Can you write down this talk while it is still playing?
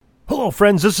Hello,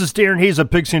 friends. This is Darren Hayes of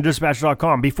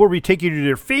PigskinDispatch.com. Before we take you to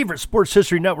your favorite Sports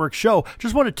History Network show,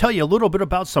 just want to tell you a little bit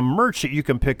about some merch that you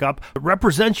can pick up that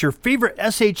represents your favorite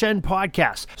SHN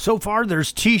podcast. So far,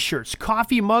 there's t-shirts,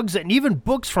 coffee mugs, and even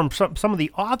books from some of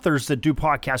the authors that do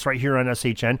podcasts right here on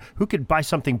SHN. Who could buy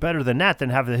something better than that,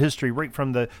 than have the history right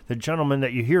from the gentleman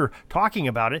that you hear talking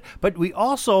about it? But we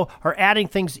also are adding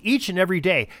things each and every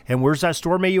day. And where's that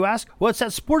store, may you ask? Well, it's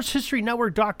at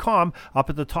SportsHistoryNetwork.com.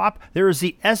 Up at the top, there is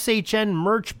the SHN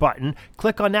merch button.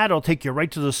 Click on that. It'll take you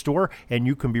right to the store, and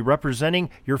you can be representing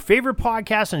your favorite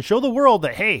podcast and show the world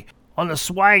that, hey, on the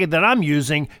swag that I'm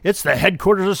using, it's the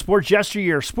headquarters of sports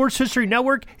yesteryear, Sports History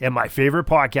Network, and my favorite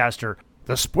podcaster,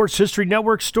 the Sports History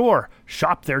Network store.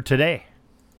 Shop there today.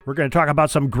 We're going to talk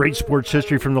about some great sports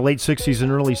history from the late 60s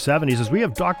and early 70s as we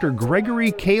have Dr.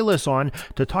 Gregory Kaliss on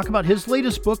to talk about his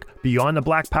latest book, Beyond the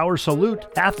Black Power Salute,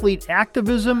 Athlete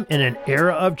Activism in an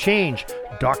Era of Change.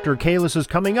 Dr. Kaliss is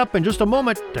coming up in just a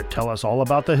moment to tell us all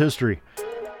about the history.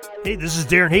 Hey, this is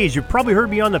Darren Hayes. You've probably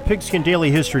heard me on the Pigskin Daily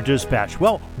History Dispatch.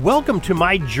 Well, welcome to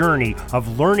my journey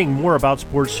of learning more about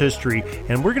sports history,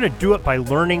 and we're going to do it by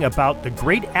learning about the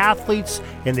great athletes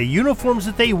and the uniforms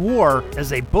that they wore, as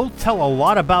they both tell a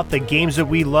lot about the games that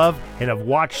we love and have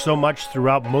watched so much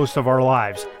throughout most of our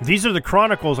lives. These are the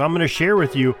chronicles I'm going to share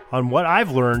with you on what I've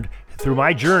learned through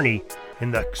my journey in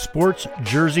the Sports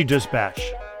Jersey Dispatch.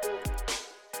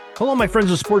 Hello, my friends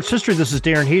of sports history. This is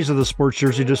Darren Hayes of the Sports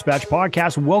Jersey Dispatch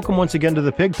podcast. Welcome once again to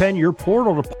the Pig Pen, your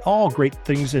portal to all great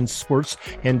things in sports.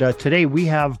 And today we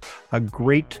have a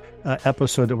great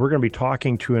episode that we're going to be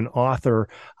talking to an author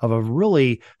of a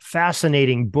really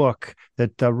fascinating book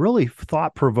that really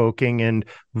thought-provoking and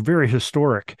very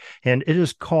historic. And it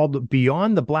is called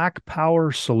Beyond the Black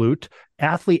Power Salute,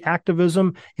 Athlete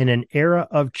Activism in an Era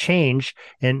of Change.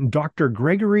 And Dr.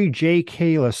 Gregory J.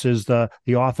 Kaliss is the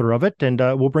author of it. And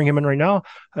we'll bring him in right now.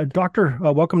 Doctor,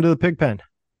 welcome to the Pig Pen.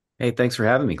 Hey, thanks for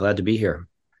having me. Glad to be here.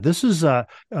 This is a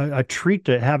treat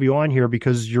to have you on here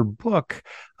because your book,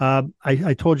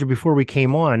 I told you before we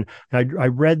came on, I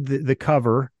read the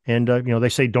cover, and they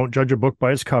say don't judge a book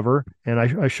by its cover, and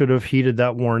I should have heeded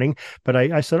that warning. But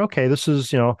I said, okay, this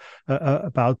is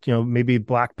about maybe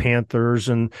Black Panthers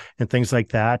and things like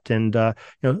that, and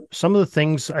some of the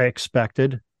things I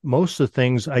expected, most of the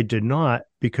things I did not,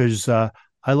 because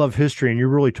I love history, and you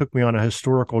really took me on a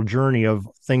historical journey of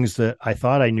things that I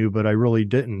thought I knew, but I really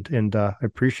didn't. And I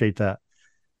appreciate that.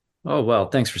 Oh, well,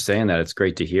 thanks for saying that. It's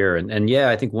great to hear. And yeah,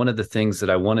 I think one of the things that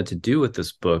I wanted to do with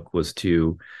this book was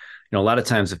to, a lot of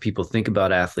times if people think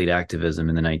about athlete activism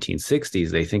in the 1960s,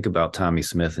 they think about Tommy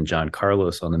Smith and John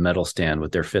Carlos on the medal stand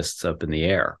with their fists up in the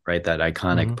air, right? That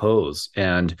iconic pose.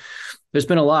 And there's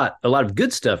been a lot of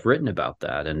good stuff written about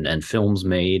that and films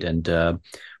made.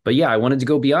 But yeah, I wanted to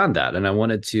go beyond that. And I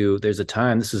wanted to, this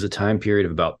is a time period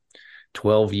of about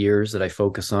 12 years that I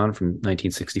focus on from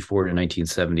 1964 to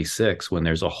 1976, when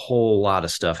there's a whole lot of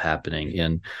stuff happening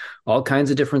in all kinds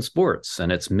of different sports.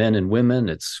 And it's men and women,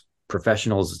 it's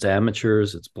professionals, it's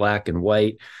amateurs, it's black and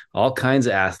white. All kinds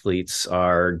of athletes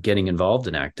are getting involved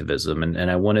in activism.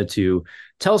 And I wanted to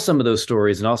tell some of those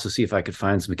stories and also see if I could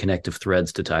find some connective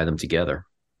threads to tie them together.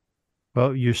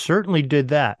 Well, you certainly did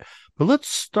that. But let's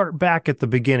start back at the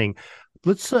beginning.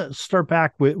 Let's start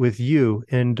back with you.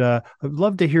 And I'd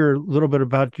love to hear a little bit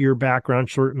about your background,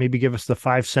 sort of maybe give us the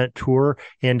 5 cent tour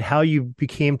and how you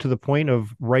became to the point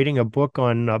of writing a book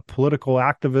on political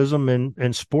activism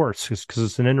and sports, because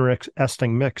it's an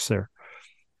interesting mix there.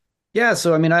 Yeah.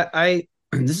 So, I mean, I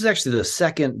this is actually the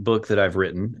second book that I've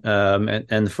written.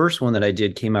 And the first one that I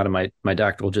did came out of my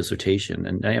doctoral dissertation.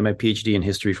 And I have my PhD in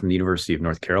history from the University of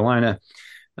North Carolina.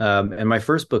 And my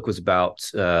first book was about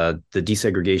the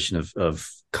desegregation of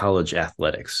college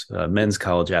athletics, men's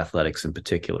college athletics in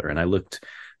particular. And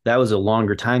that was a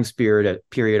longer time period.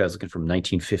 I was looking from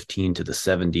 1915 to the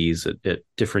 70s at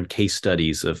different case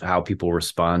studies of how people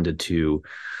responded to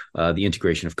the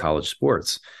integration of college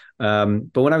sports.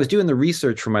 But when I was doing the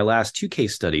research for my last 2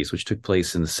 case studies, which took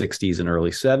place in the 60s and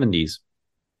early 70s,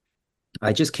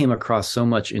 I just came across so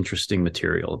much interesting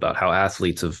material about how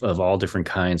athletes of all different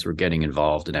kinds were getting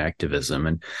involved in activism.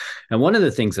 And one of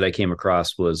the things that I came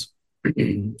across was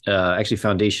actually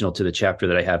foundational to the chapter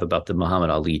that I have about the Muhammad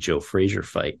Ali-Joe Frazier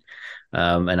fight.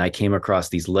 And I came across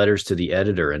these letters to the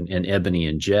editor in Ebony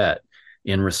and Jet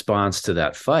in response to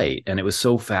that fight. And it was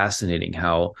so fascinating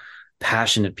how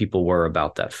passionate people were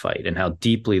about that fight and how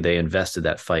deeply they invested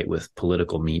that fight with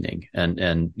political meaning and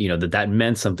that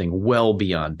meant something well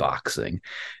beyond boxing.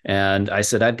 And I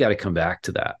said, I've got to come back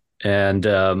to that. And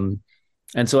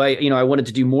so I wanted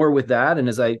to do more with that. And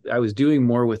as I was doing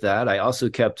more with that, I also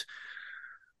kept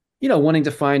wanting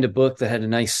to find a book that had a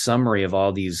nice summary of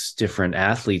all these different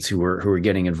athletes who were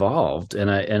getting involved.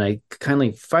 And I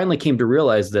finally came to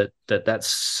realize that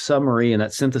summary and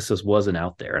that synthesis wasn't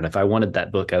out there. And if I wanted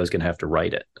that book, I was going to have to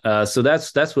write it. So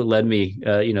that's what led me,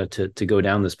 to go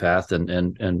down this path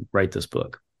and write this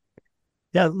book.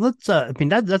 Yeah, let's. I mean,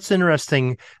 that's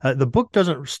interesting. The book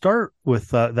doesn't start with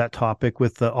that topic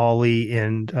with Ali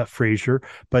and Frazier,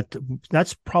 but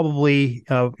that's probably.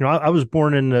 I was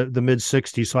born in the mid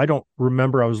 '60s, so I don't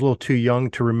remember. I was a little too young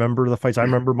to remember the fights. I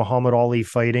remember Muhammad Ali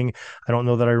fighting. I don't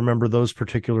know that I remember those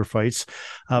particular fights,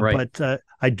 Right. but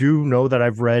I do know that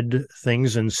I've read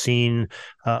things and seen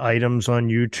items on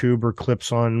YouTube or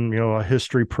clips on a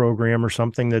history program or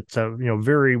something that's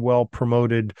very well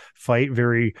promoted fight,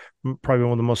 very probably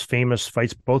one of the most famous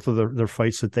fights, both of their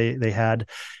fights that they had,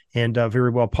 and very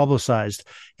well publicized.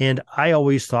 And I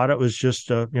always thought it was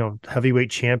just a heavyweight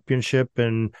championship,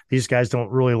 and these guys don't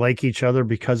really like each other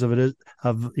because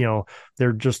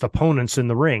they're just opponents in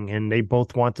the ring, and they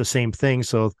both want the same thing,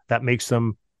 so that makes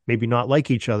them maybe not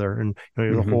like each other, and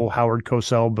the whole Howard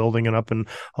Cosell building it up and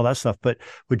all that stuff. But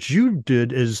what you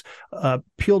did is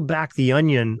peeled back the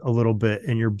onion a little bit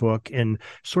in your book and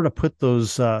sort of put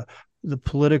those the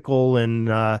political and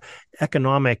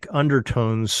economic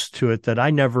undertones to it that I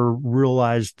never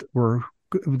realized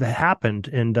that happened.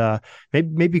 And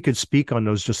maybe you could speak on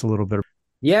those just a little bit.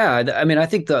 Yeah, I mean, I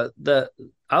think the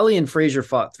Ali and Frazier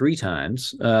fought 3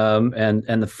 times, and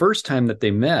the first time that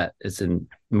they met is in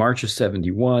March of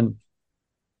 '71,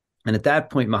 and at that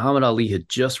point, Muhammad Ali had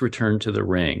just returned to the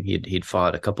ring. He'd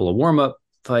fought a couple of warm up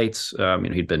fights.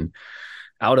 He'd been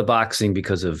out of boxing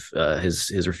because of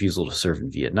his refusal to serve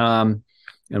in Vietnam,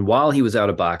 and while he was out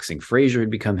of boxing, Frazier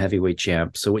had become heavyweight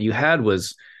champ. So what you had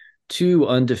was 2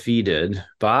 undefeated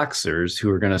boxers who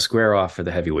were going to square off for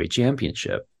the heavyweight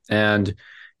championship. And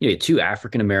 2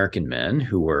 African-American men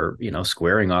who were,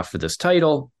 squaring off for this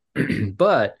title,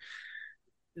 but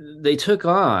they took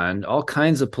on all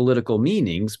kinds of political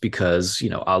meanings because,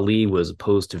 Ali was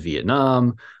opposed to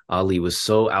Vietnam. Ali was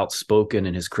so outspoken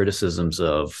in his criticisms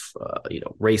of,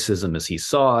 racism as he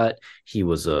saw it. He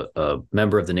was a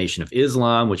member of the Nation of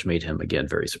Islam, which made him, again,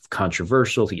 very sort of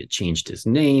controversial. He had changed his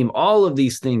name, all of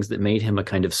these things that made him a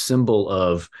kind of symbol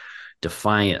of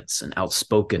defiance and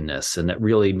outspokenness, and that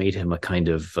really made him a kind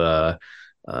of a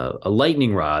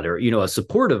lightning rod, or a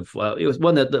supportive. It was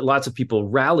one that lots of people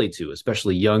rallied to,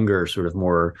 especially younger, sort of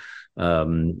more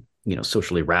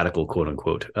socially radical, quote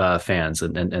unquote, fans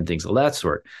and things of that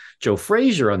sort. Joe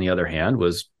Frazier, on the other hand,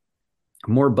 was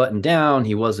more buttoned down.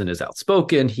 He wasn't as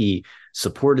outspoken. He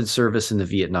supported service in the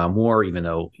Vietnam War, even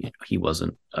though he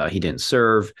didn't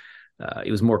serve.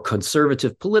 He was more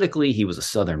conservative politically. He was a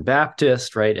Southern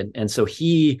Baptist, right? And so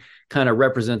he kind of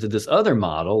represented this other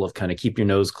model of kind of keep your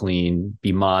nose clean,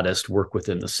 be modest, work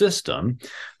within the system.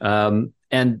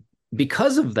 And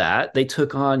because of that, they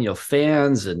took on,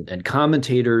 fans and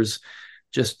commentators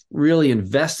just really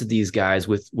invested these guys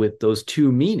with those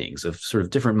 2 meanings of sort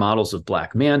of different models of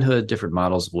Black manhood, different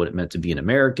models of what it meant to be an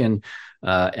American.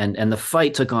 And the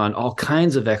fight took on all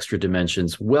kinds of extra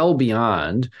dimensions well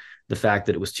beyond the fact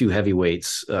that it was 2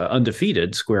 heavyweights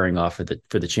undefeated squaring off for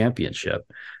the championship.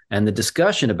 And the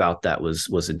discussion about that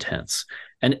was intense.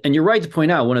 And you're right to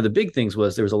point out, one of the big things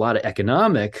was there was a lot of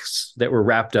economics that were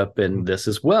wrapped up in this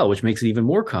as well, which makes it even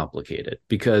more complicated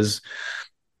because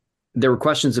there were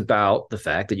questions about the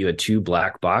fact that you had 2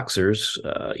 Black boxers,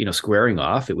 squaring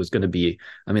off. It was going to be,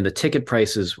 the ticket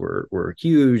prices were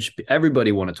huge.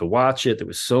 Everybody wanted to watch it. There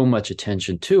was so much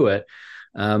attention to it.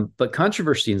 But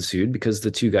controversy ensued because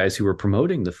the 2 guys who were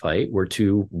promoting the fight were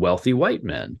 2 wealthy white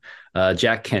men.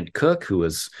 Jack Kent Cooke, who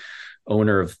was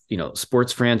owner of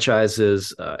sports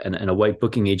franchises, and a white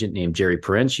booking agent named Jerry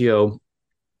Perenchio,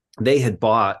 they had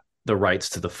bought the rights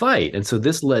to the fight. And so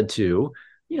this led to,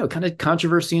 kind of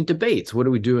controversy and debates. What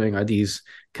are we doing? Are these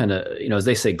kind of, as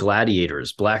they say,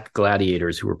 gladiators, Black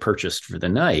gladiators who were purchased for the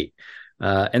night?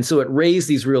 And so it raised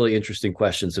these really interesting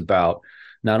questions about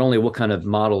not only what kind of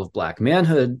model of Black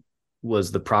manhood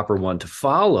was the proper one to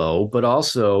follow, but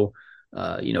also,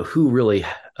 who really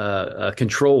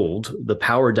controlled the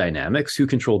power dynamics, who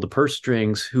controlled the purse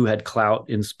strings, who had clout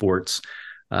in sports.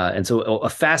 And so a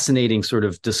fascinating sort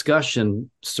of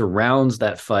discussion surrounds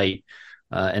that fight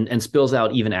and spills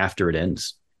out even after it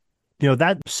ends.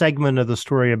 That segment of the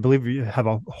story, I believe you have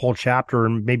a whole chapter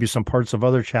and maybe some parts of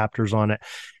other chapters on it.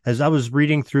 As I was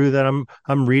reading through that,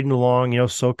 I'm reading along,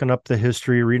 soaking up the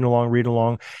history, reading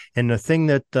along. And the thing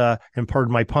that, and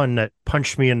pardon my pun, that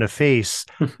punched me in the face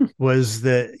was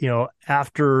that,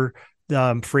 after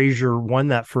Frazier won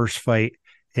that first fight,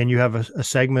 and you have a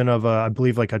segment of I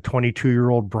believe like a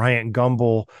 22-year-old Bryant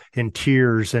Gumbel in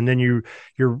tears, and then you're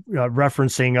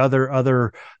referencing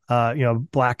other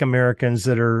Black Americans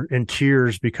that are in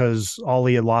tears because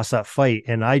Ali had lost that fight,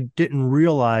 and I didn't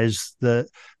realize the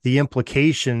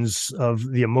implications of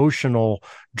the emotional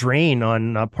drain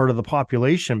on part of the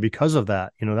population because of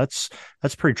that.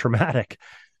 That's pretty traumatic.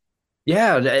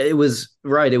 Yeah, it was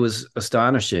right. It was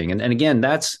astonishing. And again,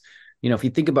 that's, if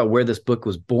you think about where this book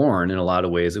was born in a lot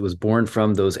of ways, it was born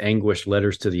from those anguished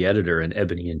letters to the editor in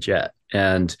Ebony and Jet.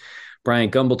 And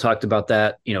Bryant Gumbel talked about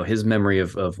that, his memory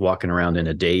of walking around in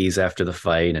a daze after the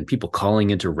fight and people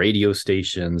calling into radio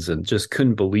stations and just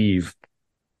couldn't believe,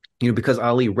 because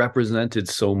Ali represented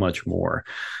so much more.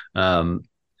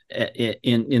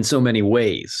 In so many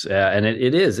ways. And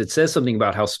it says something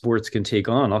about how sports can take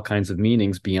on all kinds of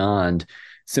meanings beyond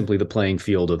simply the playing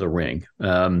field of the ring.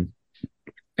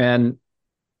 And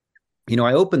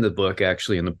I opened the book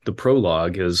actually, and the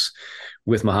prologue is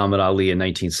with Muhammad Ali in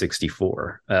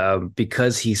 1964,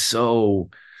 because he's so,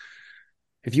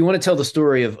 if you want to tell the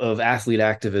story of athlete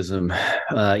activism,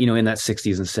 in that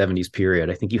 60s and 70s period,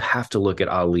 I think you have to look at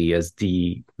Ali as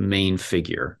the main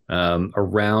figure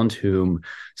around whom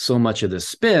so much of this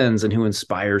spins and who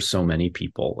inspires so many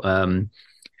people.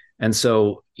 And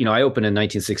so, I opened in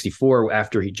 1964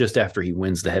 after he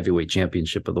wins the heavyweight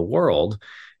championship of the world,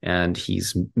 and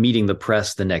he's meeting the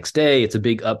press the next day. It's a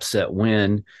big upset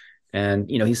win. And,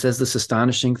 he says this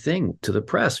astonishing thing to the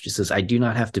press, which says, "I do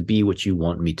not have to be what you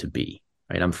want me to be.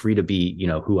 Right? I'm free to be,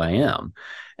 who I am."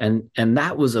 And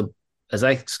that was as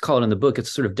I call it in the book,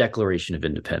 it's sort of declaration of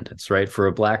independence, right? For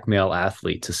a Black male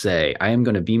athlete to say, I am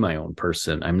going to be my own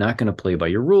person. I'm not going to play by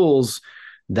your rules.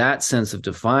 That sense of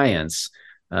defiance,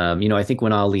 I think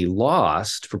when Ali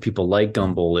lost, for people like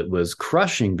Gumbel, it was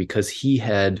crushing because he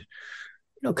had,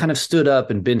 kind of stood up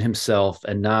and been himself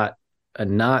and not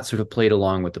sort of played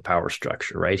along with the power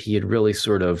structure, right? He had really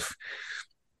sort of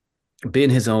been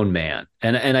his own man.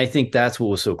 And I think that's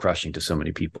what was so crushing to so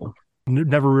many people.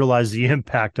 Never realized the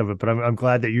impact of it, but I'm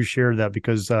glad that you shared that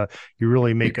because you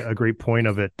really make a great point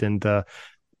of it. And,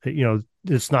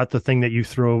 it's not the thing that you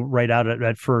throw right out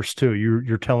at first too.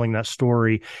 You're telling that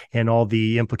story and all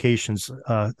the implications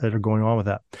that are going on with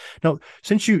that. Now,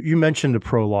 since you mentioned the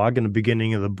prologue in the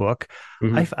beginning of the book,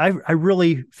 mm-hmm. I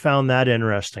really found that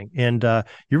interesting. And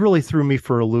you really threw me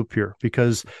for a loop here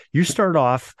because you start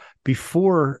off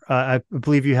before, I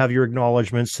believe you have your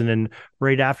acknowledgments, and then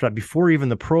right after that, before even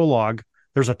the prologue,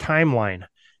 there's a timeline.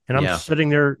 And I'm sitting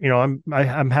there,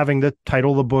 I'm having the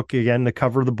title of the book again, the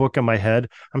cover of the book in my head.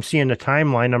 I'm seeing the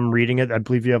timeline. I'm reading it. I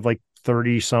believe you have like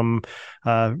 30 some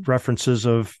references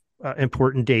of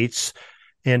important dates.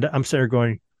 And I'm sitting there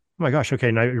going, oh my gosh,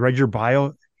 okay, now you read your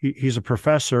bio. He's a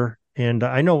professor. And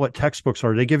I know what textbooks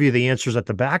are. They give you the answers at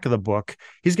the back of the book.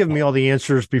 He's giving me all the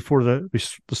answers before the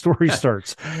story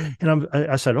starts. And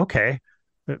I said, okay.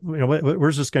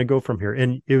 Where's this going to go from here?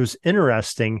 And it was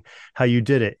interesting how you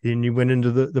did it. And you went into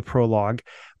the prologue,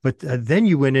 but then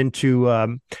you went into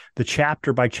the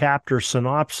chapter by chapter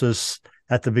synopsis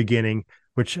at the beginning,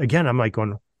 which again, I'm like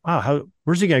going, wow,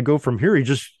 where's he going to go from here?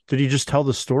 Did he just tell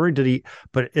the story?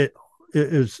 But it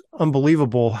is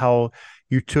unbelievable how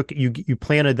you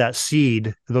planted that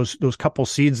seed, those couple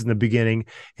seeds in the beginning,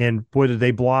 and boy, did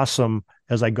they blossom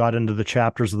as I got into the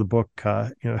chapters of the book.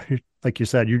 Like you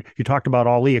said, you talked about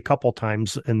Ali a couple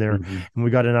times in there, mm-hmm. and we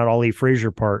got in that Ali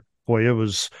Frazier part. Boy, it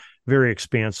was very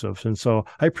expansive. And so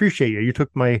I appreciate you. You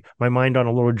took my mind on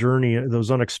a little journey that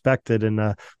was unexpected,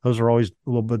 and those are always a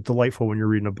little bit delightful when you're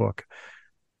reading a book.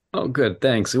 Oh, good.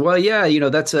 Thanks. Well, yeah,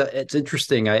 it's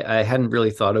interesting. I hadn't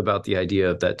really thought about the idea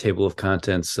of that table of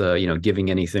contents, giving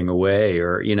anything away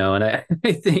or, and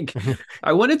I think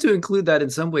I wanted to include that in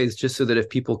some ways, just so that if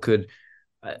people could,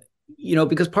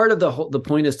 because part of the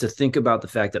point is to think about the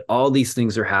fact that all these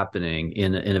things are happening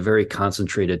in a very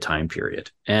concentrated time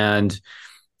period, and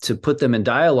to put them in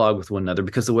dialogue with one another,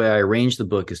 because the way I arrange the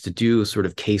book is to do sort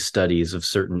of case studies of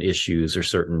certain issues or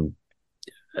certain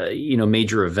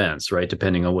major events, right?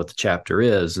 Depending on what the chapter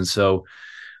is. And so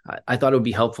I thought it would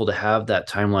be helpful to have that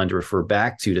timeline to refer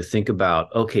back to think about,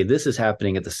 okay, this is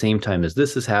happening at the same time as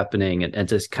this is happening, and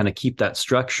just kind of keep that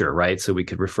structure, right? So we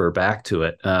could refer back to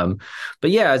it.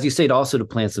 But yeah, as you say, also to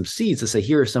plant some seeds to say,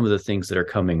 here are some of the things that are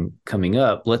coming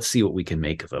up. Let's see what we can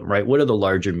make of them, right? What are the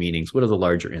larger meanings? What are the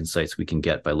larger insights we can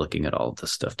get by looking at all of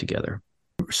this stuff together?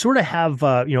 Sort of have,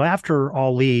 after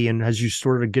Ali, and as you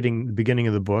sort of getting the beginning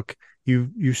of the book,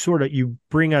 you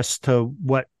bring us to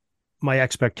what my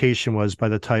expectation was by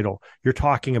the title. You're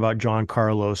talking about John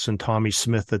Carlos and Tommy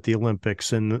Smith at the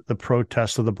Olympics and the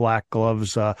protest of the black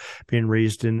gloves being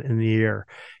raised in the air.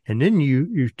 And then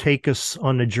you take us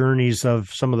on the journeys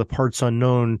of some of the parts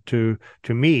unknown to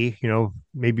me,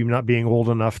 maybe not being old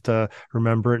enough to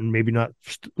remember it and maybe not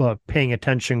paying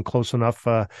attention close enough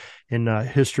in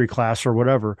history class or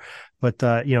whatever. But,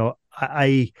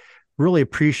 I really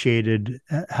appreciated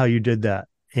how you did that.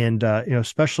 And,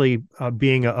 especially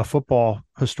being a football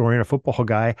historian, a football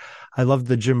guy, I loved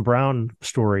the Jim Brown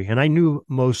story. And I knew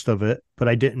most of it, but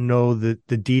I didn't know the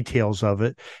details of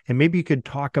it. And maybe you could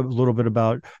talk a little bit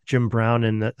about Jim Brown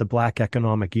and the Black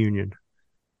Economic Union.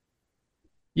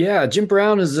 Yeah, Jim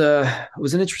Brown was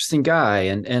an interesting guy,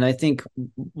 and I think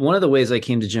one of the ways I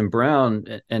came to Jim Brown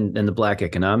and the Black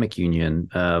Economic Union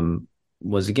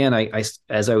was, again, I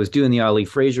as I was doing the Ali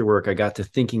Frazier work, I got to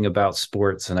thinking about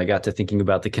sports, and I got to thinking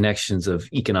about the connections of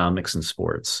economics and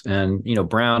sports. And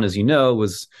Brown, as you know,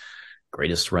 was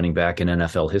greatest running back in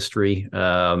NFL history,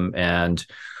 but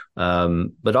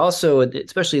also,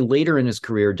 especially later in his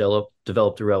career,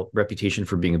 developed a reputation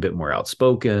for being a bit more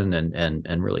outspoken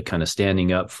and really kind of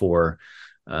standing up for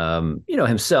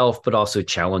himself, but also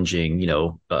challenging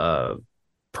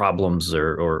problems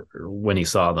or when he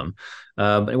saw them.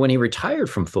 And when he retired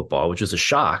from football, which was a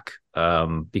shock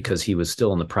because he was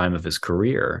still in the prime of his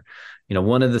career,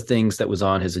 one of the things that was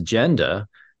on his agenda,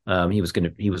 he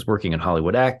was working in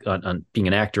Hollywood on being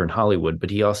an actor in Hollywood, but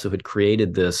he also had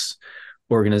created this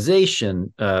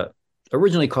organization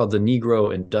originally called the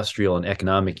Negro Industrial and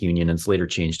Economic Union, and it's later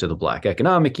changed to the Black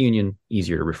Economic Union,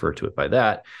 easier to refer to it by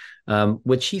that,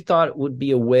 which he thought would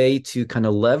be a way to kind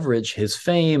of leverage his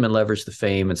fame and leverage the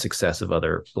fame and success of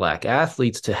other Black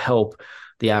athletes to help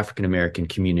the African-American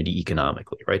community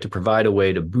economically, right? To provide a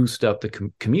way to boost up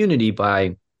the community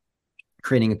by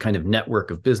creating a kind of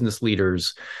network of business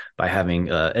leaders, by having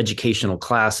educational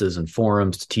classes and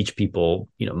forums to teach people,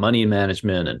 money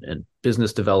management and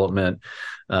business development,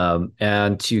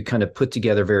 and to kind of put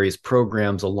together various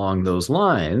programs along those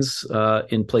lines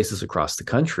in places across the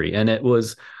country. And it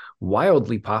was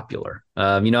wildly popular.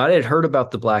 I had heard about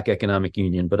the Black Economic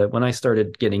Union, but when I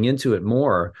started getting into it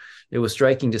more, it was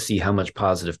striking to see how much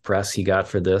positive press he got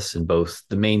for this in both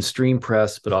the mainstream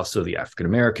press, but also the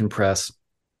African-American press.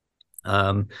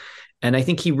 And I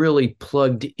think he really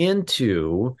plugged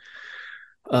into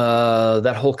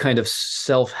that whole kind of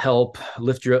self-help,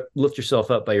 lift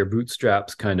yourself up by your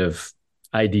bootstraps kind of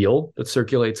ideal that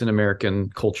circulates in American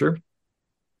culture.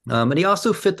 And he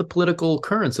also fit the political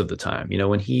currents of the time.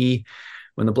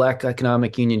 When the Black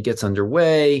Economic Union gets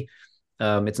underway,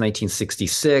 it's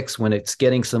 1966 when it's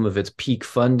getting some of its peak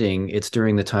funding. It's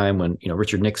during the time when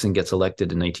Richard Nixon gets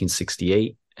elected in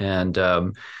 1968,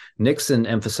 and Nixon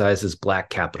emphasizes Black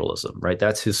capitalism, right?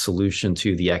 That's his solution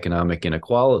to the economic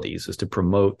inequalities, is to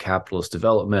promote capitalist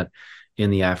development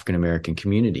in the African-American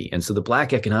community. And so the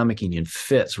Black Economic Union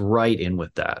fits right in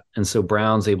with that. And so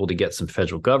Brown's able to get some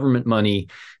federal government money.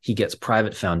 He gets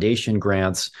private foundation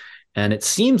grants. And it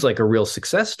seems like a real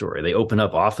success story. They open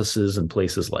up offices in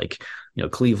places like,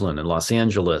 Cleveland and Los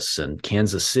Angeles, and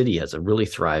Kansas City has a really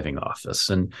thriving office.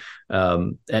 And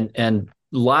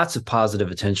lots of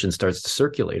positive attention starts to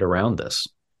circulate around this.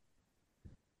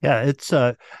 Yeah, it's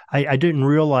I didn't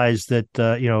realize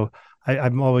that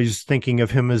I'm always thinking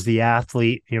of him as the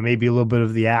athlete, maybe a little bit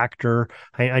of the actor.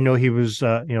 I know he was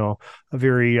a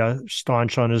very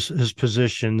staunch on his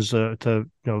positions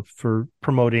for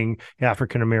promoting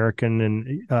African American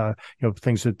and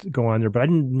things that go on there. But I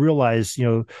didn't realize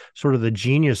sort of the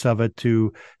genius of it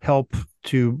to help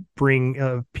to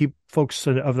bring folks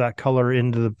of that color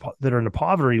that are in the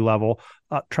poverty level,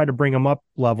 try to bring them up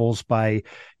levels by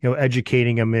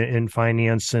educating them in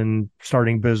finance and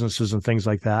starting businesses and things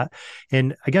like that.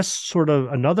 And I guess sort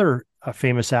of another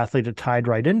famous athlete that tied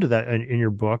right into that in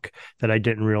your book that I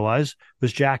didn't realize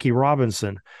was Jackie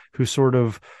Robinson, who sort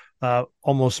of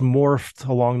almost morphed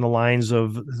along the lines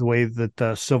of the way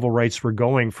that civil rights were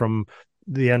going from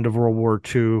the end of World War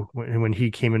II when he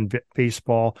came in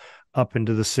baseball up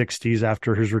into the 60s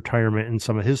after his retirement and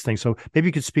some of his things. So maybe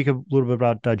you could speak a little bit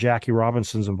about Jackie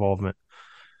Robinson's involvement.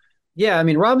 Yeah, I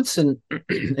mean, Robinson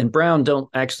and Brown don't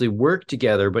actually work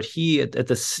together, but he at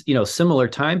this similar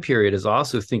time period is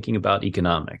also thinking about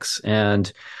economics. And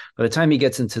by the time he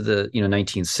gets into the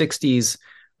 1960s,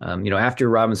 after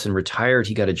Robinson retired,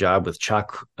 he got a job with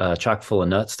Chock full of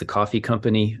Nuts, the coffee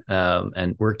company,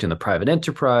 and worked in the private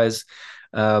enterprise.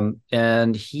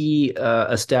 And he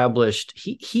established,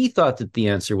 he thought that the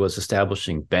answer was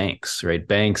establishing banks, right?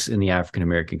 Banks in the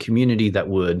African-American community that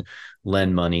would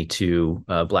lend money to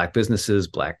Black businesses,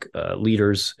 Black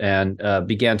leaders, and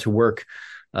began to work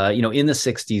in the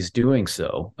 60s doing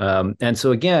so. And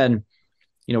so again,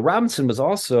 Robinson was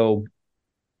also,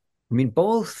 I mean,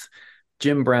 both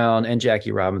Jim Brown and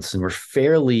Jackie Robinson were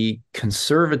fairly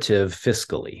conservative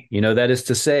fiscally. That is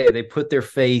to say, they put their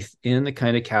faith in the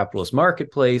kind of capitalist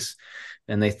marketplace,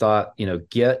 and they thought,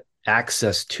 get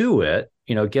access to it,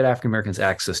 get African Americans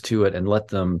access to it, and let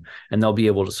them, and they'll be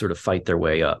able to sort of fight their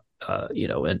way up,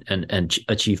 and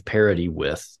achieve parity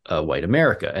with white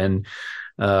America. And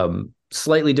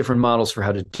slightly different models for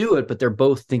how to do it, but they're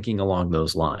both thinking along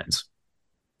those lines.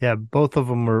 Yeah, both of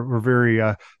them were very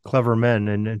clever men,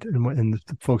 and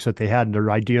the folks that they had,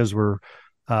 their ideas were,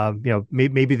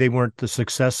 maybe they weren't the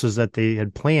successes that they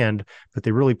had planned, but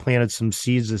they really planted some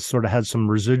seeds that sort of had some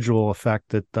residual effect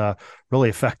that really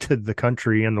affected the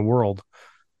country and the world.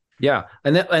 Yeah,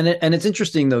 and it's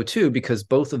interesting though too, because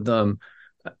both of them,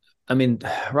 I mean,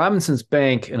 Robinson's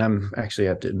bank, and I'm actually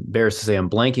embarrassed to say I'm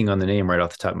blanking on the name right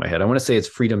off the top of my head. I want to say it's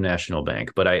Freedom National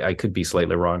Bank, but I could be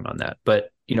slightly wrong on that.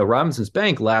 But Robinson's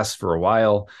bank lasts for a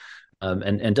while,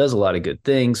 and does a lot of good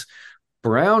things.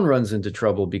 Brown runs into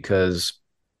trouble because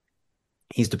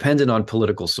he's dependent on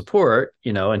political support,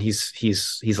 and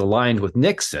he's aligned with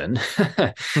Nixon,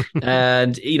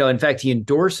 and in fact, he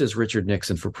endorses Richard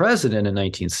Nixon for president in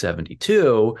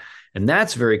 1972, and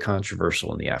that's very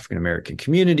controversial in the African American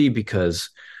community because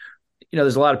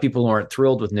there's a lot of people who aren't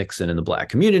thrilled with Nixon in the Black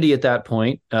community at that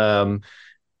point.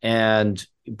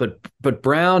 But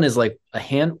Brown is like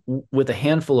with a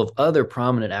handful of other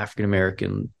prominent African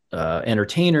American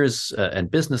entertainers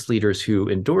and business leaders who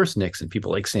endorse Nixon,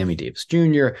 people like Sammy Davis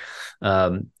Jr.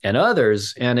 And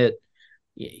others, and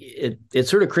it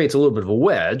sort of creates a little bit of a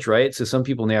wedge, right? So some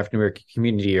people in the African American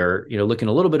community are looking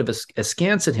a little bit of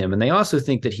askance at him, and they also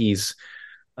think that he's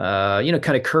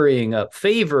kind of currying up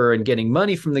favor and getting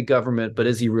money from the government, but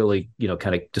is he really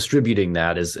kind of distributing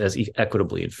that as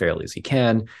equitably and fairly as he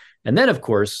can? And then, of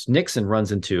course, Nixon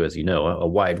runs into, as a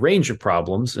wide range of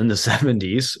problems in the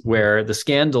 70s where the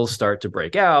scandals start to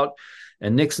break out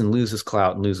and Nixon loses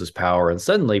clout and loses power. And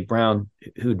suddenly Brown,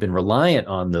 who'd been reliant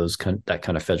on that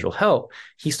kind of federal help,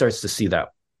 he starts to see that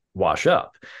wash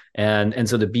up. And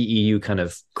so the BEU kind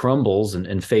of crumbles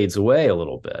and fades away a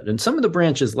little bit. And some of the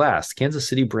branches last. Kansas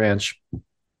City branch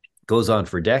goes on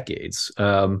for decades.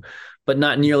 But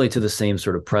not nearly to the same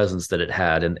sort of presence that it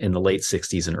had in the late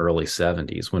 60s and early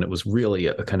 70s when it was really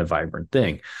a kind of vibrant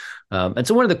thing. And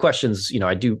so one of the questions,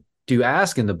 I do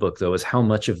ask in the book, though, is how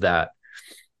much of that,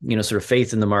 sort of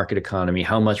faith in the market economy,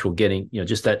 how much will getting,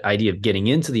 just that idea of getting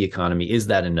into the economy, is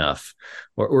that enough?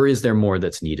 Or is there more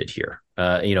that's needed here?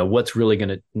 What's really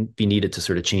going to be needed to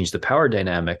sort of change the power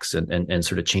dynamics and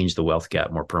sort of change the wealth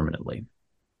gap more permanently?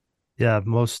 Yeah,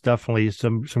 most definitely.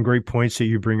 Some great points that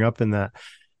you bring up in that.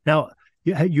 Now,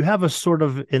 you have a sort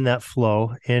of in that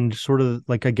flow, and sort of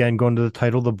like, again, going to the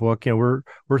title of the book,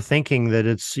 we're thinking that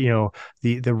it's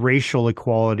the racial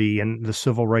equality and the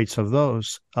civil rights of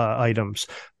those items,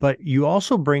 but you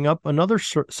also bring up another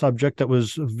subject that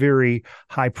was very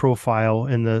high profile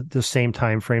in the same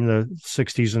time frame, the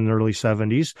 60s and early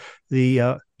 70s,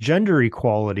 the gender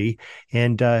equality.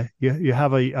 And you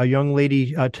have a young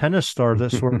lady tennis star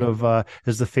that sort of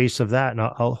is the face of that, and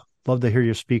I'll love to hear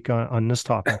you speak on this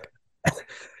topic.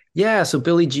 Yeah, so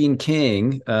Billie Jean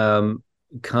King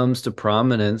comes to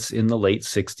prominence in the late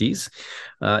 60s.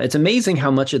 It's amazing how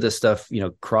much of this stuff,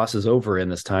 crosses over in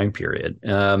this time period.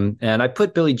 And I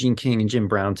put Billie Jean King and Jim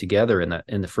Brown together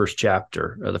in the first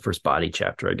chapter, or the first body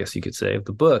chapter, I guess you could say, of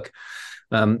the book,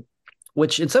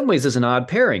 which in some ways is an odd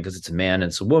pairing because it's a man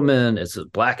and it's a woman, it's a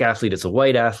Black athlete, it's a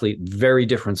white athlete, very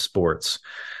different sports.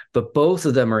 But both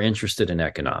of them are interested in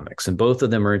economics, and both of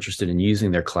them are interested in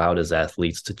using their clout as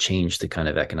athletes to change the kind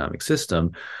of economic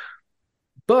system.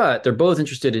 But they're both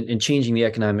interested in changing the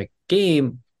economic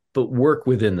game, but work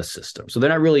within the system. So they're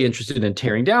not really interested in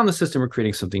tearing down the system or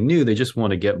creating something new. They just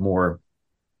want to get more,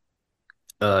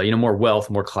 more wealth,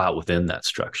 more clout within that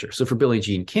structure. So for Billie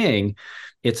Jean King,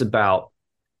 it's about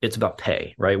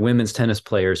pay, right? Women's tennis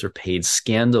players are paid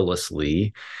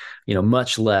scandalously,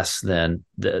 much less than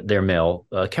their male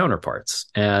counterparts.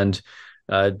 And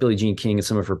Billie Jean King and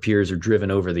some of her peers are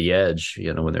driven over the edge,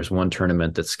 when there's one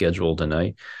tournament that's scheduled. And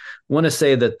I want to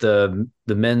say that the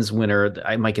men's winner,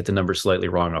 I might get the number slightly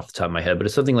wrong off the top of my head, but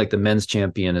it's something like the men's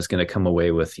champion is going to come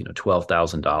away with,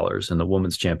 $12,000, and the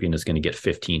women's champion is going to get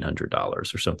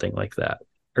 $1,500 or something like that,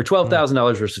 or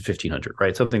 $12,000 versus $1,500,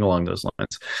 right? Something along those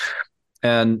lines.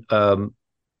 And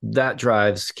that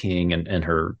drives King and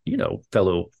her,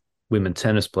 fellow women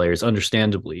tennis players,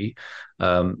 understandably,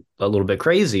 a little bit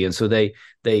crazy. And so they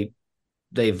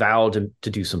vowed to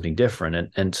do something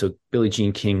different. And so Billie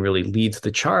Jean King really leads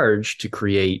the charge to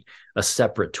create a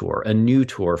separate tour, a new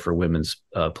tour for women's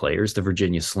players, the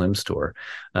Virginia Slims Tour.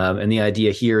 And the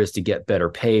idea here is to get better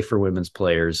pay for women's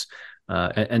players,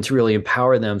 and to really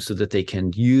empower them so that they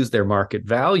can use their market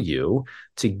value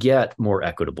to get more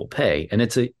equitable pay. And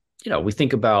it's we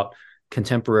think about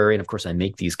contemporary, and of course I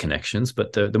make these connections,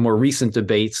 but the more recent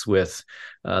debates with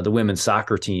the women's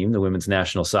soccer team, the women's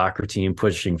national soccer team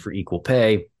pushing for equal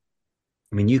pay.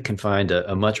 I mean, you can find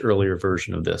a much earlier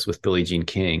version of this with Billie Jean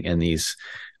King and these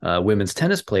women's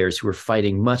tennis players who are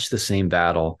fighting much the same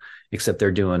battle, except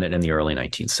they're doing it in the early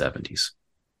 1970s.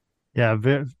 Yeah,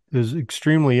 it was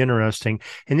extremely interesting.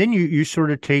 And then you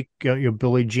sort of take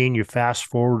Billie Jean, you fast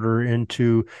forward her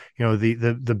into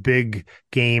the big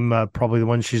game, probably the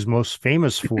one she's most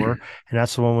famous for, and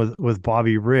that's the one with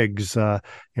Bobby Riggs.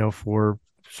 For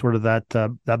sort of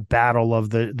that battle of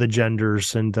the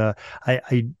genders. And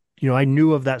I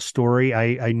knew of that story.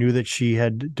 I knew that she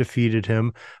had defeated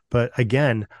him, but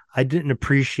again, I didn't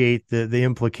appreciate the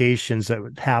implications that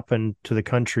would happen to the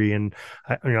country. And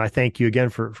I thank you again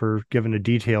for giving the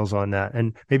details on that.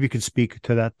 And maybe you could speak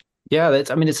to that. Yeah,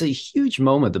 it's a huge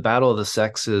moment. The battle of the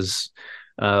sexes.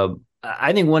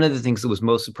 I think one of the things that was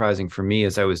most surprising for me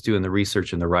as I was doing the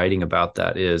research and the writing about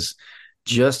that is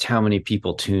just how many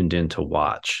people tuned in to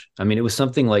watch. I mean, it was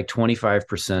something like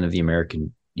 25% of the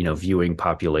American viewing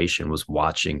population was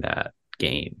watching that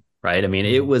game, right? I mean,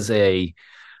 it was a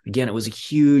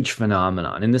huge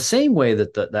phenomenon in the same way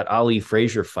that that Ali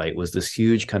Frazier fight was this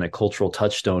huge kind of cultural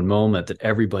touchstone moment that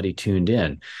everybody tuned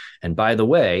in. And by the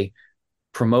way,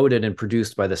 promoted and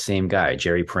produced by the same guy,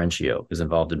 Jerry Perenchio, who's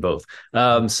involved in both.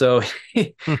 So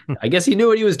I guess he knew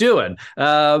what he was doing.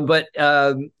 But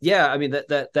I mean,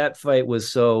 that fight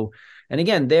was so. And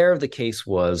again, there the case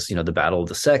was, the battle of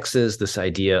the sexes, this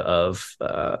idea of,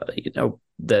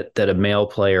 that a male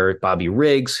player, Bobby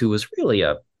Riggs, who was really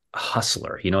a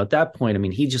hustler, at that point, I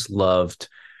mean, he just loved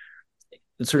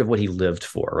sort of what he lived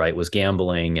for, right? Was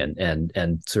gambling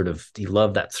and sort of, he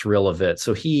loved that thrill of it.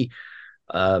 So he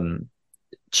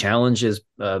challenges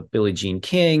Billie Jean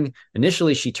King.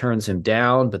 Initially, she turns him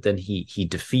down, but then he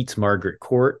defeats Margaret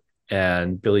Court.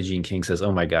 And Billie Jean King says,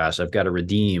 oh my gosh, I've got to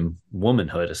redeem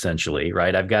womanhood, essentially,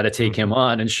 right? I've got to take him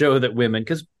on and show that women,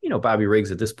 because, Bobby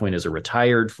Riggs at this point is a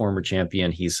retired former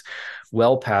champion. He's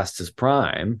well past his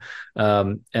prime.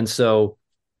 And so,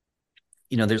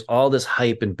 there's all this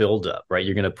hype and buildup, right?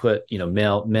 You're going to put,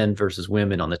 men versus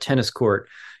women on the tennis court.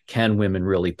 Can women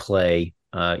really play?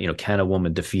 Can a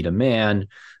woman defeat a man?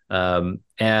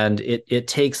 And it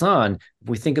takes on, if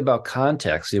we think about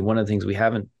context, one of the things we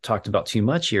haven't talked about too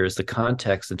much here is the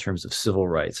context in terms of civil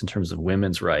rights, in terms of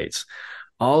women's rights.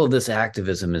 All of this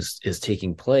activism is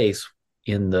taking place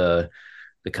in the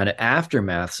kind of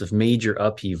aftermaths of major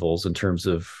upheavals in terms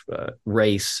of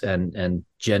race and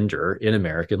gender in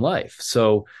American life.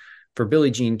 So for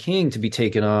Billie Jean King to be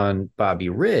taken on Bobby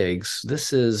Riggs,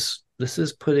 this is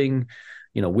putting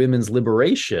women's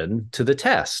liberation to the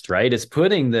test, right? It's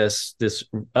putting this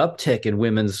uptick in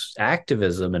women's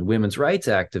activism and women's rights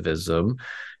activism,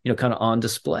 kind of on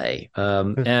display.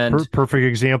 And perfect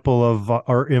example of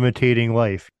our imitating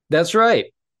life. That's right.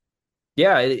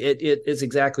 Yeah, it's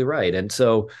exactly right. And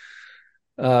so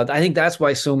I think that's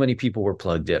why so many people were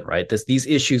plugged in, right? These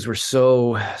issues were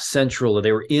so central.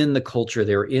 They were in the culture,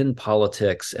 they were in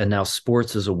politics, and now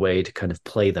sports is a way to kind of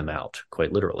play them out,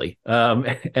 quite literally.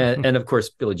 And of course,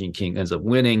 Billie Jean King ends up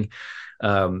winning,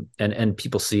 and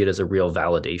people see it as a real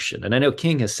validation. And I know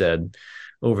King has said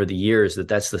over the years that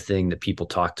that's the thing that people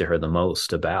talk to her the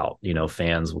most about.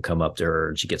 Fans will come up to her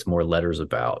and she gets more letters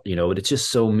about, but it's just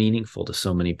so meaningful to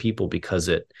so many people because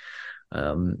it,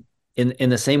 in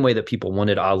the same way that people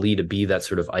wanted Ali to be that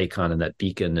sort of icon and that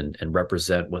beacon and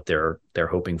represent what they're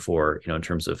hoping for, in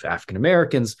terms of African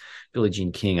Americans, Billie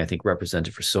Jean King, I think,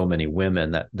 represented for so many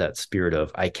women that spirit of,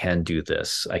 I can do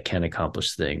this, I can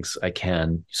accomplish things, I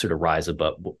can sort of rise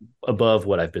above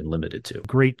what I've been limited to.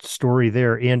 Great story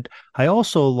there. And I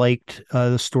also liked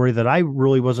the story that I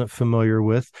really wasn't familiar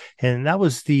with, and that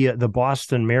was the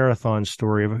Boston Marathon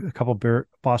story of a couple of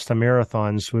Boston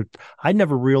marathons. Which I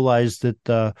never realized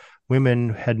that women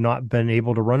had not been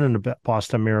able to run in the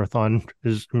Boston Marathon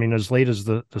as late as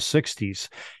the 60s.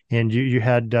 And you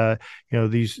had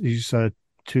these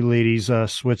two ladies,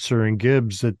 Switzer and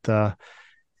Gibbs, that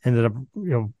ended up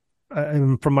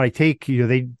from my take,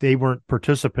 they weren't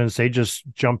participants. They just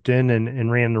jumped in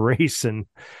and ran the race and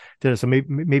did it. So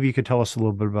maybe you could tell us a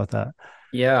little bit about that.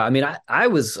 Yeah, I mean, I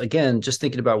was, again, just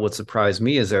thinking about what surprised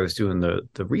me as I was doing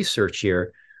the research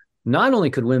here. Not only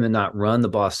could women not run the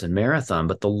Boston Marathon,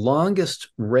 but the longest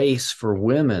race for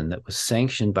women that was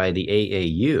sanctioned by the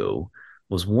AAU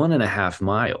was 1.5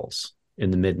 miles.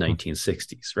 in the mid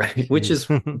 1960s, right? Which is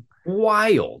Jeez.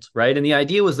 wild, right? And the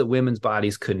idea was that women's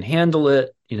bodies couldn't handle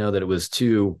it, that it was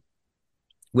too,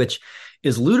 which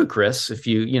is ludicrous if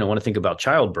you want to think about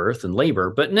childbirth and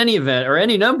labor. But in any event, or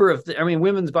any number of,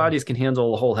 women's bodies can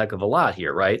handle a whole heck of a lot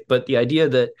here, right? But the idea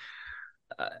that,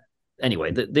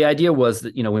 anyway, the idea was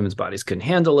that, women's bodies couldn't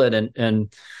handle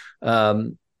it.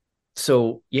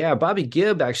 So yeah, Bobby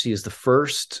Gibb actually is the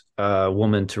first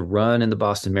woman to run in the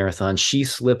Boston Marathon. She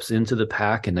slips into the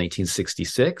pack in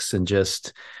 1966 and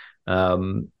just,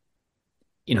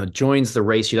 joins the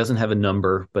race. She doesn't have a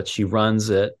number, but she runs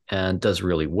it and does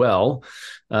really well,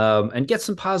 and gets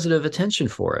some positive attention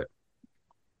for it.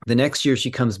 The next year,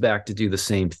 she comes back to do the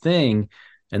same thing.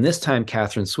 And this time,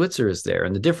 Catherine Switzer is there.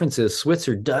 And the difference is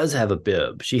Switzer does have a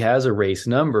bib. She has a race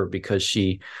number because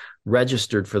she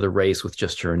registered for the race with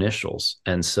just her initials.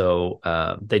 And so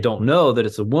they don't know that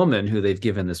it's a woman who they've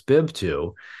given this bib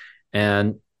to.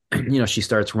 And, she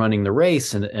starts running the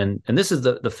race. And this is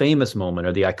the famous moment,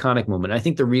 or the iconic moment. I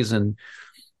think the reason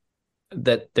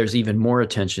that there's even more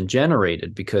attention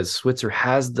generated because Switzer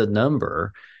has the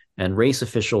number and race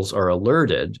officials are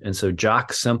alerted. And so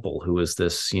Jock Semple, who is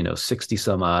this, 60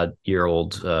 some odd year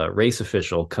old race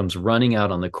official, comes running out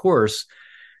on the course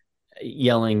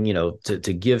yelling,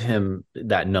 to give him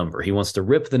that number. He wants to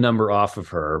rip the number off of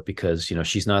her because,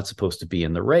 she's not supposed to be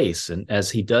in the race. And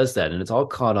as he does that, and it's all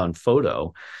caught on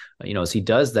photo, as he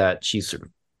does that, she's sort of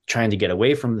trying to get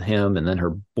away from him. And then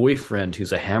her boyfriend,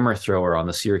 who's a hammer thrower on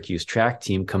the Syracuse track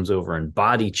team, comes over and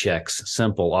body checks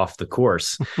Semple off the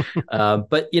course.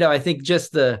 But, I think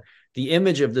just the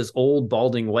image of this old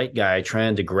balding white guy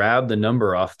trying to grab the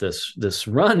number off this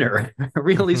runner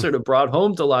really sort of brought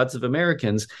home to lots of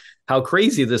Americans how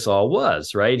crazy this all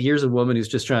was, right? Here's a woman who's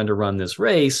just trying to run this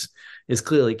race, is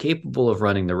clearly capable of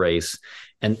running the race.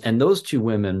 And those two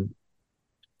women,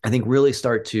 I think, really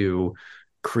start to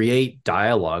create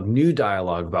new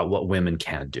dialogue about what women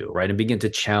can do, right? And begin to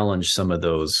challenge some of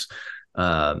those,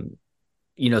 some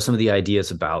of the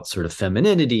ideas about sort of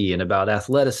femininity and about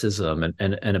athleticism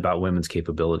and about women's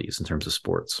capabilities in terms of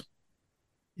sports.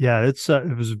 Yeah, it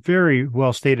was very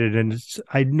well stated, and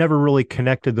I never really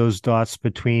connected those dots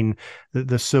between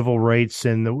the civil rights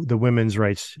and the women's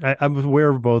rights. I'm aware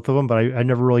of both of them, but I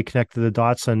never really connected the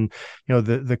dots and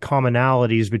the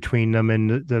commonalities between them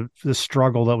and the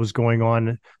struggle that was going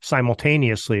on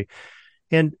simultaneously.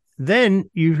 And then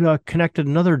you connected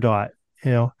another dot.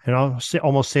 And I'll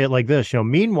almost say it like this,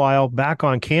 meanwhile, back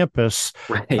on campus,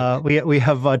 right. We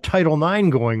have Title IX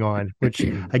going on, which,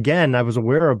 again, I was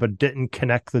aware of, but didn't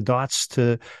connect the dots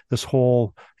to this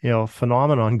whole,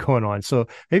 phenomenon going on. So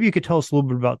maybe you could tell us a little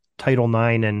bit about Title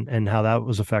IX and how that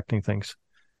was affecting things.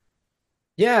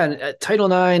 Yeah, and Title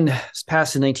IX was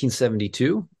passed in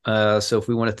 1972. So if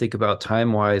we want to think about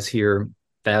time-wise here,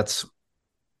 that's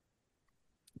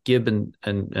Gibb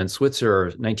and Switzer are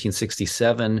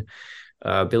 1967.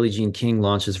 Billie Jean King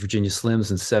launches Virginia Slims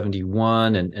in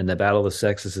 71, and the Battle of the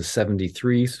Sexes is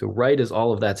 73. So right as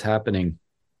all of that's happening,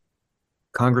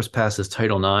 Congress passes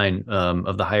Title IX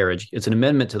of the higher education. It's an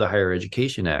amendment to the Higher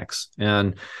Education Acts.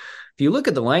 And if you look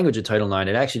at the language of Title IX,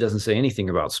 it actually doesn't say anything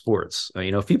about sports.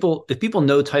 If people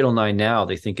know Title IX now,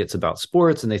 they think it's about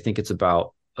sports and they think it's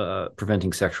about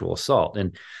preventing sexual assault.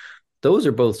 And those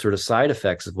are both sort of side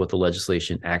effects of what the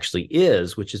legislation actually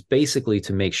is, which is basically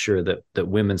to make sure that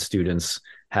women students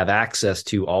have access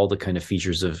to all the kind of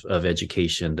features of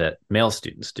education that male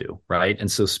students do, right?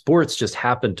 And so sports just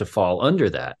happen to fall under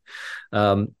that.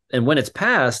 And when it's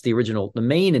passed, the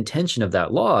main intention of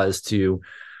that law is to,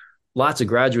 lots of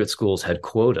graduate schools had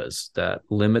quotas that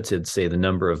limited, say, the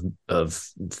number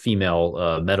of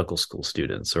female medical school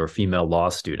students or female law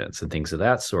students and things of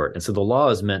that sort. And so the law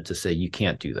is meant to say you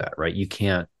can't do that, right? You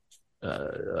can't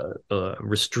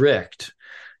restrict,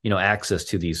 access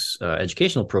to these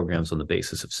educational programs on the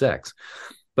basis of sex.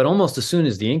 But almost as soon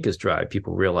as the ink is dry,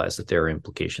 people realize that there are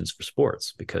implications for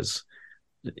sports, because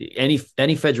any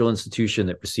federal institution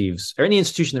that receives, or any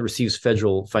institution that receives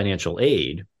federal financial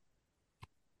aid,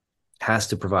 has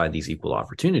to provide these equal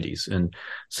opportunities. And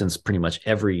since pretty much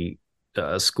every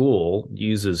school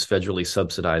uses federally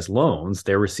subsidized loans,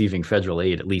 they're receiving federal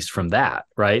aid, at least from that,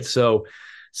 right? So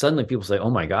suddenly people say, oh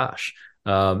my gosh.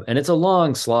 And it's a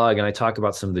long slog, and I talk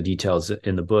about some of the details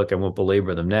in the book. I won't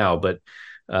belabor them now, but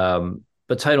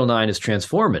Title IX is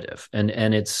transformative,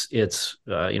 and it's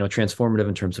transformative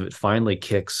in terms of it finally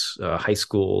kicks high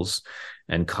schools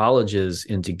and colleges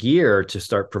into gear to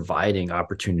start providing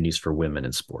opportunities for women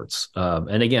in sports.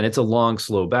 And again, it's a long,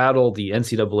 slow battle. The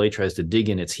NCAA tries to dig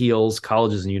in its heels.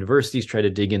 Colleges and universities try to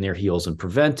dig in their heels and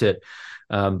prevent it.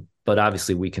 But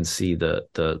obviously, we can see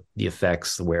the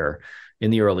effects where,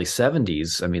 in the early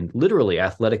 70s, I mean, literally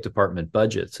athletic department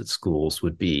budgets at schools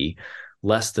would be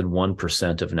less than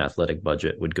 1% of an athletic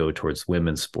budget would go towards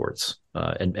women's sports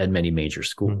at many major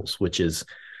schools, which is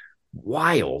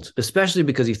wild, especially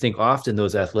because you think often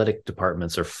those athletic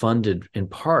departments are funded in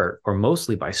part or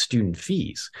mostly by student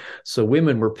fees. So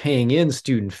women were paying in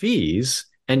student fees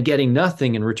and getting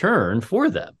nothing in return for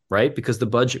them, right? Because the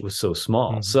budget was so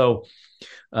small. So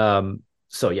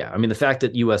yeah, I mean, the fact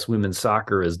that U.S. women's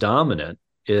soccer is dominant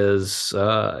is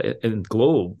in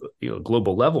global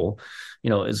level,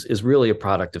 is really a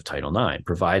product of Title IX,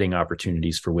 providing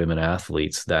opportunities for women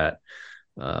athletes that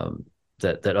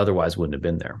otherwise wouldn't have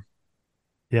been there.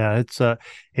 Yeah, it's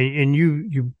and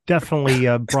you definitely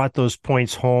brought those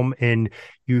points home, and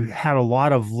you had a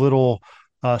lot of little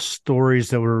stories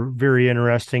that were very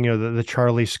interesting. The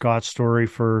Charlie Scott story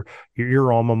for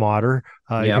your alma mater,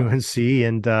 UNC,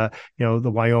 and the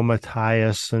Wyoming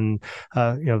Tyus, and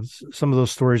some of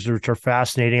those stories which are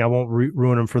fascinating. I won't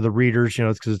ruin them for the readers,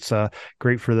 because it's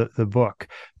great for the book.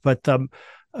 But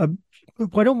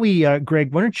why don't we,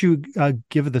 Greg? Why don't you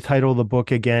give the title of the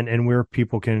book again and where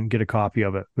people can get a copy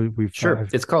of it? Sure.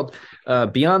 It's called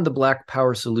Beyond the Black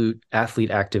Power Salute: Athlete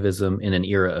Activism in an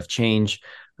Era of Change.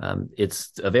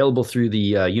 It's available through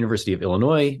the University of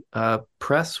Illinois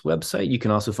Press website. You can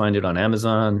also find it on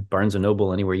Amazon, Barnes &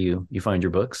 Noble, anywhere you find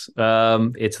your books.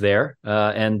 It's there.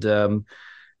 I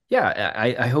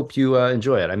hope you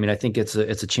enjoy it. I mean, I think it's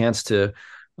a chance to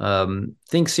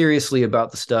think seriously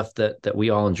about the stuff that we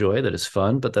all enjoy, that is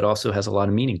fun, but that also has a lot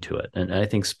of meaning to it. And I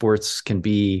think sports can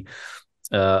be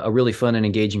a really fun and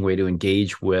engaging way to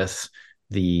engage with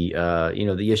the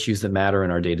issues that matter in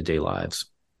our day-to-day lives.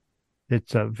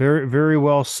 It's very, very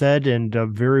well said and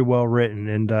very well written.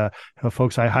 And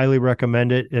folks, I highly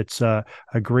recommend it. It's a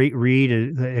great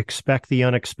read. Expect the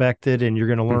unexpected, and you're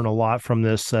going to learn a lot from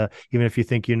this, even if you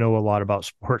think you know a lot about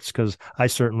sports, because I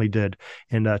certainly did,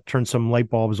 and turned some light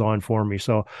bulbs on for me.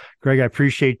 So, Greg, I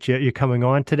appreciate you coming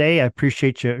on today. I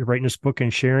appreciate you writing this book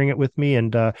and sharing it with me,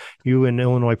 and you and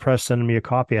Illinois Press sending me a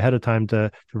copy ahead of time to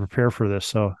prepare for this.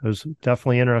 So it was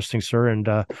definitely interesting, sir, and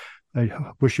I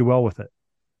wish you well with it.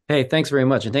 Hey, thanks very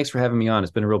much. And thanks for having me on.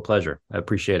 It's been a real pleasure. I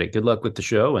appreciate it. Good luck with the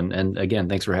show. And again,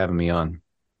 thanks for having me on.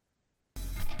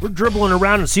 We're dribbling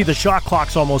around and see the shot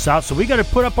clock's almost out, so we got to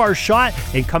put up our shot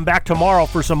and come back tomorrow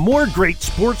for some more great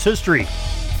sports history.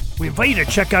 We invite you to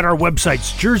check out our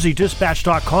websites,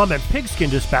 jerseydispatch.com and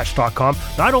pigskindispatch.com.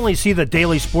 Not only see the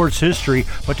daily sports history,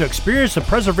 but to experience the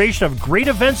preservation of great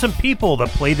events and people that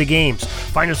play the games.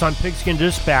 Find us on Pigskin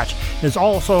Dispatch. It's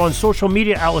also on social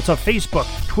media outlets of Facebook,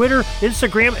 Twitter,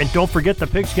 Instagram, and don't forget the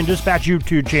Pigskin Dispatch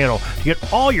YouTube channel to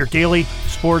get all your daily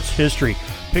sports history.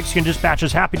 Pigskin Dispatch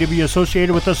is happy to be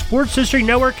associated with the Sports History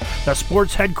Network, the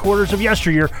sports headquarters of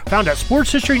yesteryear, found at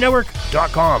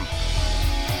sportshistorynetwork.com.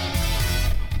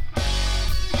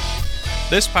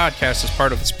 This podcast is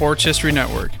part of the Sports History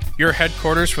Network, your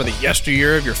headquarters for the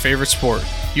yesteryear of your favorite sport.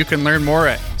 You can learn more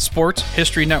at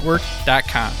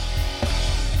sportshistorynetwork.com.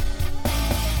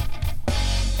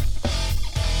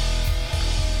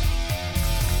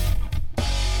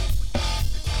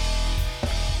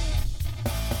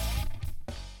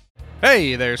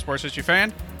 Hey there, sports history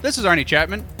fan. This is Arnie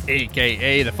Chapman,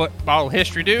 aka the Football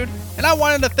History Dude, and I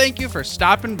wanted to thank you for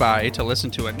stopping by to listen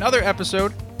to another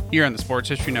episode here on the Sports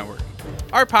History Network.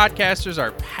 Our podcasters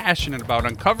are passionate about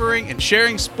uncovering and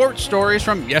sharing sports stories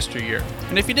from yesteryear.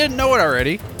 And if you didn't know it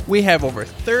already, we have over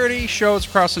 30 shows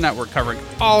across the network covering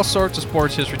all sorts of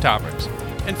sports history topics.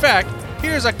 In fact,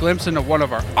 here's a glimpse into one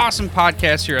of our awesome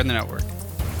podcasts here on the network.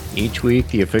 Each week,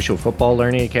 the official Football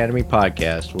Learning Academy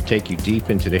podcast will take you deep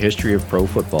into the history of pro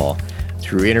football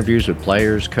through interviews with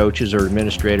players, coaches, or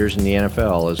administrators in the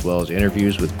NFL, as well as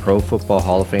interviews with Pro Football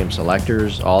Hall of Fame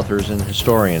selectors, authors, and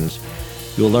historians.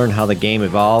 You'll learn how the game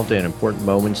evolved and important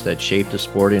moments that shaped the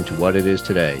sport into what it is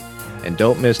today. And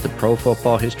don't miss the Pro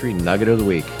Football History Nugget of the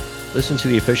Week. Listen to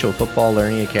the official Football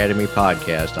Learning Academy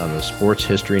podcast on the Sports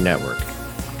History Network.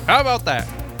 How about that?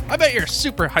 I bet you're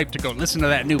super hyped to go listen to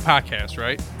that new podcast,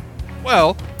 right?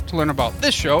 Well, to learn about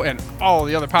this show and all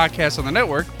the other podcasts on the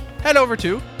network, head over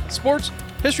to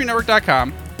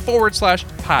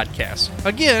sportshistorynetwork.com/podcast.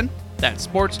 Again, that's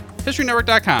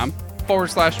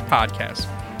sportshistorynetwork.com/podcast.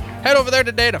 Head over there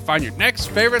today to find your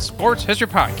next favorite sports history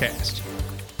podcast.